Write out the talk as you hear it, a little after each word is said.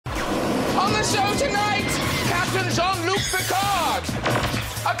On the show tonight, Captain Jean-Luc Picard,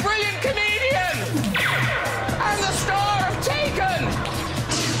 a brilliant comedian, and the star of Taken.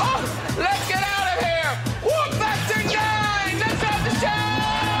 Oh, let's get out of here. Whoop back to 9. Let's start the show.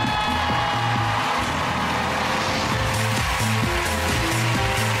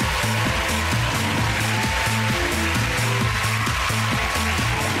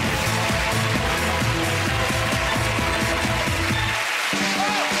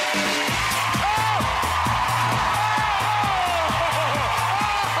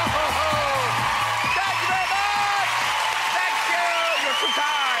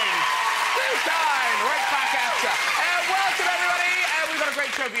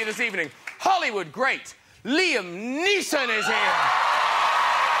 For you this evening, Hollywood great Liam Neeson is here.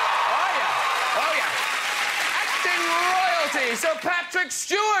 Oh yeah. Acting royalty, so Patrick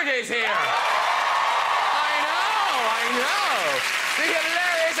Stewart is here. I know. The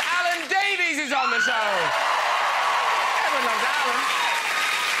hilarious Alan Davies is on the show. Everyone loves Alan.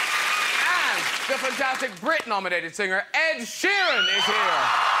 And the fantastic Brit-nominated singer Ed Sheeran is here.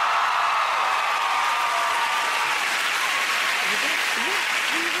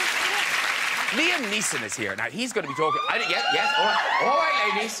 Liam Neeson is here. Now, he's going to be talking... Yes, all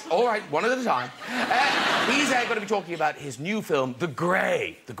right, ladies. All right, one at a time. He's going to be talking about his new film, The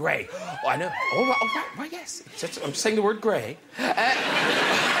Grey. The Grey. Oh, I know. All right, yes. I'm saying the word grey.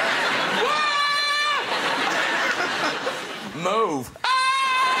 Mauve.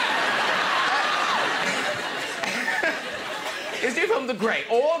 His new film, The Grey,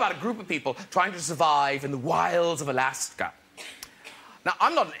 all about a group of people trying to survive in the wilds of Alaska. Now,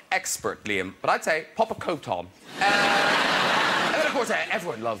 I'm not an expert, Liam, but I'd say pop a coat on. And then, of course,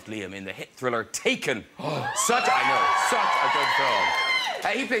 everyone loved Liam in the hit thriller Taken. Such a good film.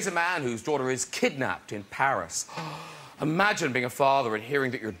 He plays a man whose daughter is kidnapped in Paris. Imagine being a father and hearing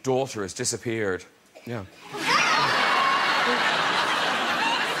that your daughter has disappeared. Yeah.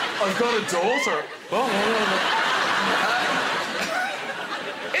 I've got a daughter.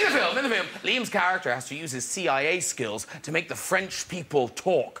 In the film, Liam's character has to use his CIA skills to make the French people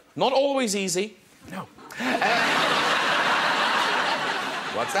talk. Not always easy. No.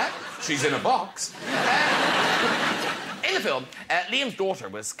 What's that? She's in a box. In the film, Liam's daughter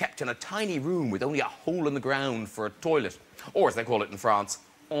was kept in a tiny room with only a hole in the ground for a toilet. Or, as they call it in France,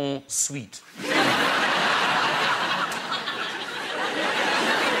 en suite.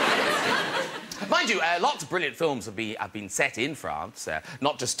 Mind you, lots of brilliant films have been set in France,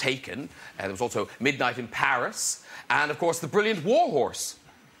 not just Taken. There was also Midnight in Paris, and, of course, the brilliant War Horse.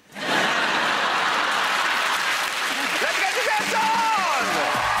 Let's get the guests on!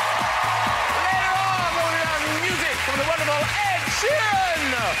 Later on, we'll have music from the wonderful Ed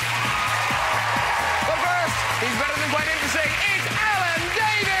Sheeran! But first, he's better than quite interesting. It's Alan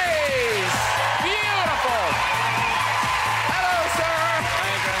Davies! Beautiful! Hello, sir.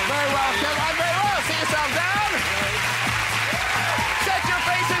 Very welcome. I'm very well. Sit yourself down. Set your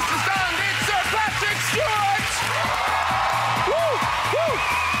faces to stand. It's Sir Patrick Stewart. Woo! Woo!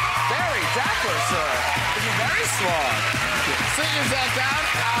 Very dapper, sir. You're very smart. Sit yourself down,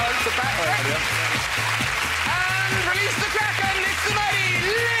 Alan, Sir Patrick. And release the Kraken. It's the mighty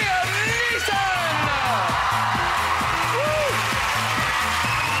Liam Neeson. Woo!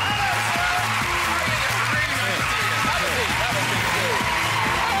 Hello, sir. Really nice to see you. Have a seat. Have a seat, too.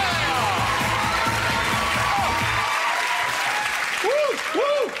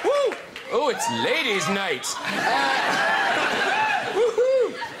 Oh, it's ladies' night.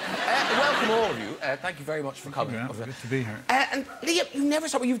 Woohoo! Welcome, all of you. Thank you very much for coming. Yeah, good to be here. And Liam, you never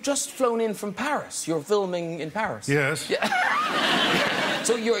stop. You've just flown in from Paris. You're filming in Paris. Yes. Yeah.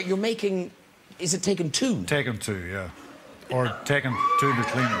 So you're making. Is it Taken 2? Taken 2, yeah. Or Taken 2 the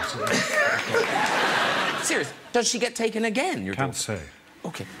cleaners. Serious? Does she get taken again? Can't say.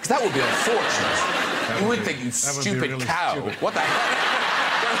 Okay, because that would be unfortunate. You would think, you stupid really cow. Stupid. What the hell?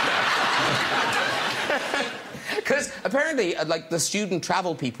 Because apparently, like, the student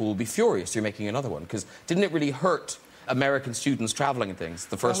travel people will be furious you're making another one, because didn't it really hurt American students travelling and things,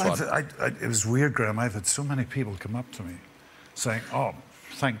 the first one? It was weird, Graham. I've had so many people come up to me saying, oh,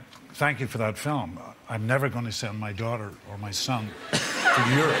 thank you for that film. I'm never going to send my daughter or my son to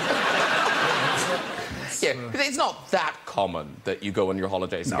Europe. Yeah, it's not that common that you go on your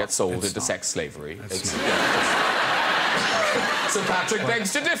holidays and get sold into sex slavery. St. Patrick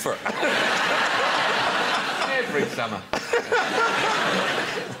begs to differ. Every summer.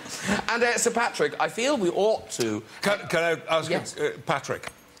 And Sir Patrick, I feel we ought to... Can I ask you,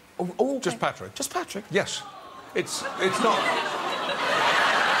 Patrick? Oh, okay. Just Patrick. Just Patrick? Yes. It's not...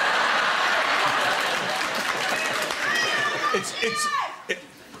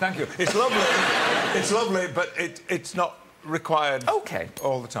 Thank you. It's lovely. It's lovely, but it's not required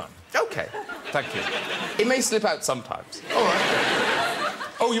all the time. OK. Thank you. It may slip out sometimes. All right.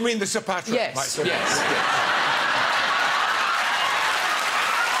 Oh, you mean the Sir Patrick? Yes, Right, yes.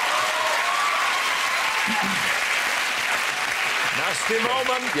 Nasty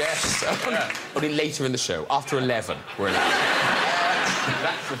moment. Yes. Only later in the show, after 11, we're allowed.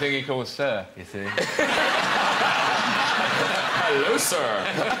 That's the thing he calls Sir, you see. Hello, sir.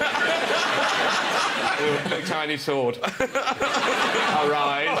 Little tiny sword. Arise.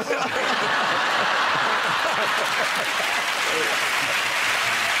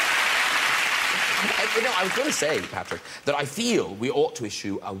 You know, I was going to say, Patrick, that I feel we ought to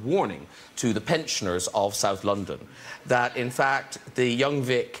issue a warning to the pensioners of South London that, in fact, the Young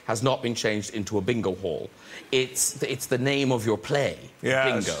Vic has not been changed into a bingo hall. It's the name of your play,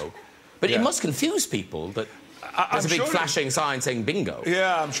 bingo. But it must confuse people that there's a big flashing sign saying bingo.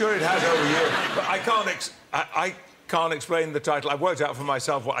 Yeah, I'm sure it has over years. But I can't explain the title. I've worked out for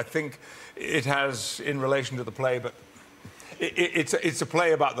myself what I think it has in relation to the play, but it's a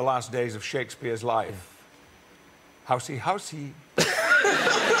play about the last days of Shakespeare's life. Housey.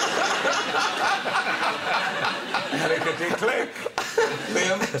 Click.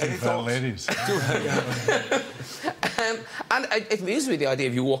 Liam, any thoughts? Ladies. And it amuses me, the idea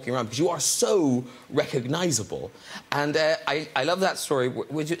of you walking around, because you are so recognisable. And I love that story.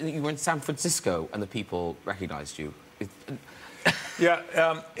 You were in San Francisco and the people recognised you. Yeah,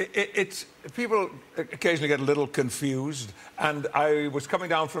 people occasionally get a little confused, and I was coming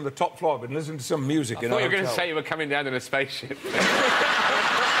down from the top floor, but listening to some music. I thought you were going to say you were coming down in a spaceship.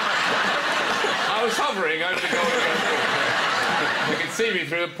 I was hovering over the Golden Gate. You could see me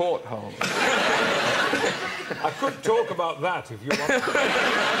through the porthole. I could talk about that if you want.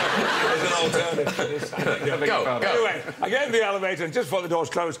 There's an alternative to this. Go. Anyway, I get in the elevator, and just before the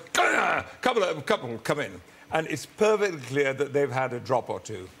doors close, a couple come in. And it's perfectly clear that they've had a drop or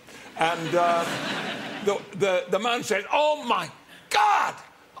two. And the man said, "Oh, my God!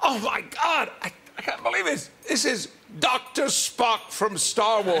 Oh, my God! I can't believe this. This is Dr. Spock from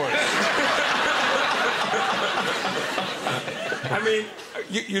Star Wars." I mean,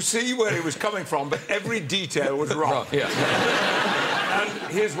 you see where he was coming from, but every detail was wrong. Yeah. And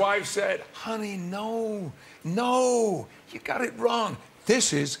his wife said, "Honey, no, you got it wrong.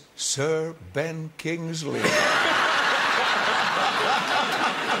 This is Sir Ben Kingsley."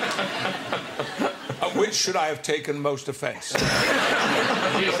 At which should I have taken most offence?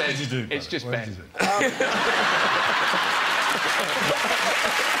 You said you do, it's just what Ben. did you do?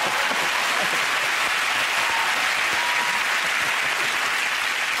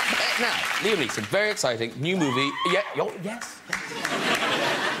 Now, Liam Neeson, very exciting, new movie. Yeah, yes.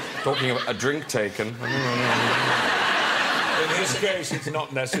 Talking about a drink taken. In this case, it's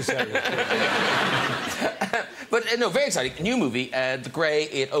not necessary. But, no, very exciting. New movie, The Grey.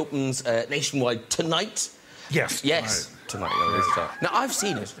 It opens nationwide tonight. Yes. Tonight. Now, I've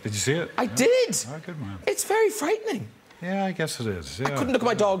seen it. Did you see it? I did. Oh, good man. It's very frightening. Yeah, I guess it is. Yeah. I couldn't look at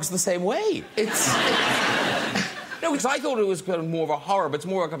my dogs the same way. No, because I thought it was kind of more of a horror, but it's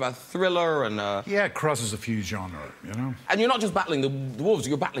more like a thriller and... Yeah, it crosses a few genres, you know? And you're not just battling the wolves,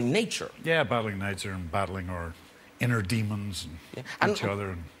 you're battling nature. Yeah, battling nature and battling our inner demons and each other.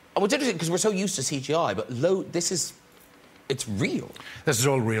 And what's interesting, because we're so used to CGI, but it's real. This is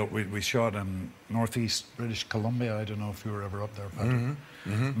all real. We shot in northeast British Columbia. I don't know if you were ever up there, Patrick.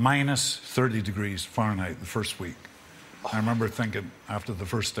 Minus 30 degrees Fahrenheit the first week. I remember thinking, after the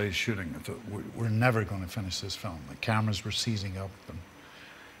first day's shooting, I thought, we're never going to finish this film. The cameras were seizing up, and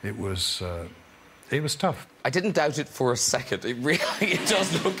it was tough. I didn't doubt it for a second. It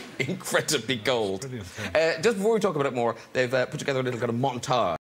does look incredibly cold. Just before we talk about it more, they've put together a little kind of montage.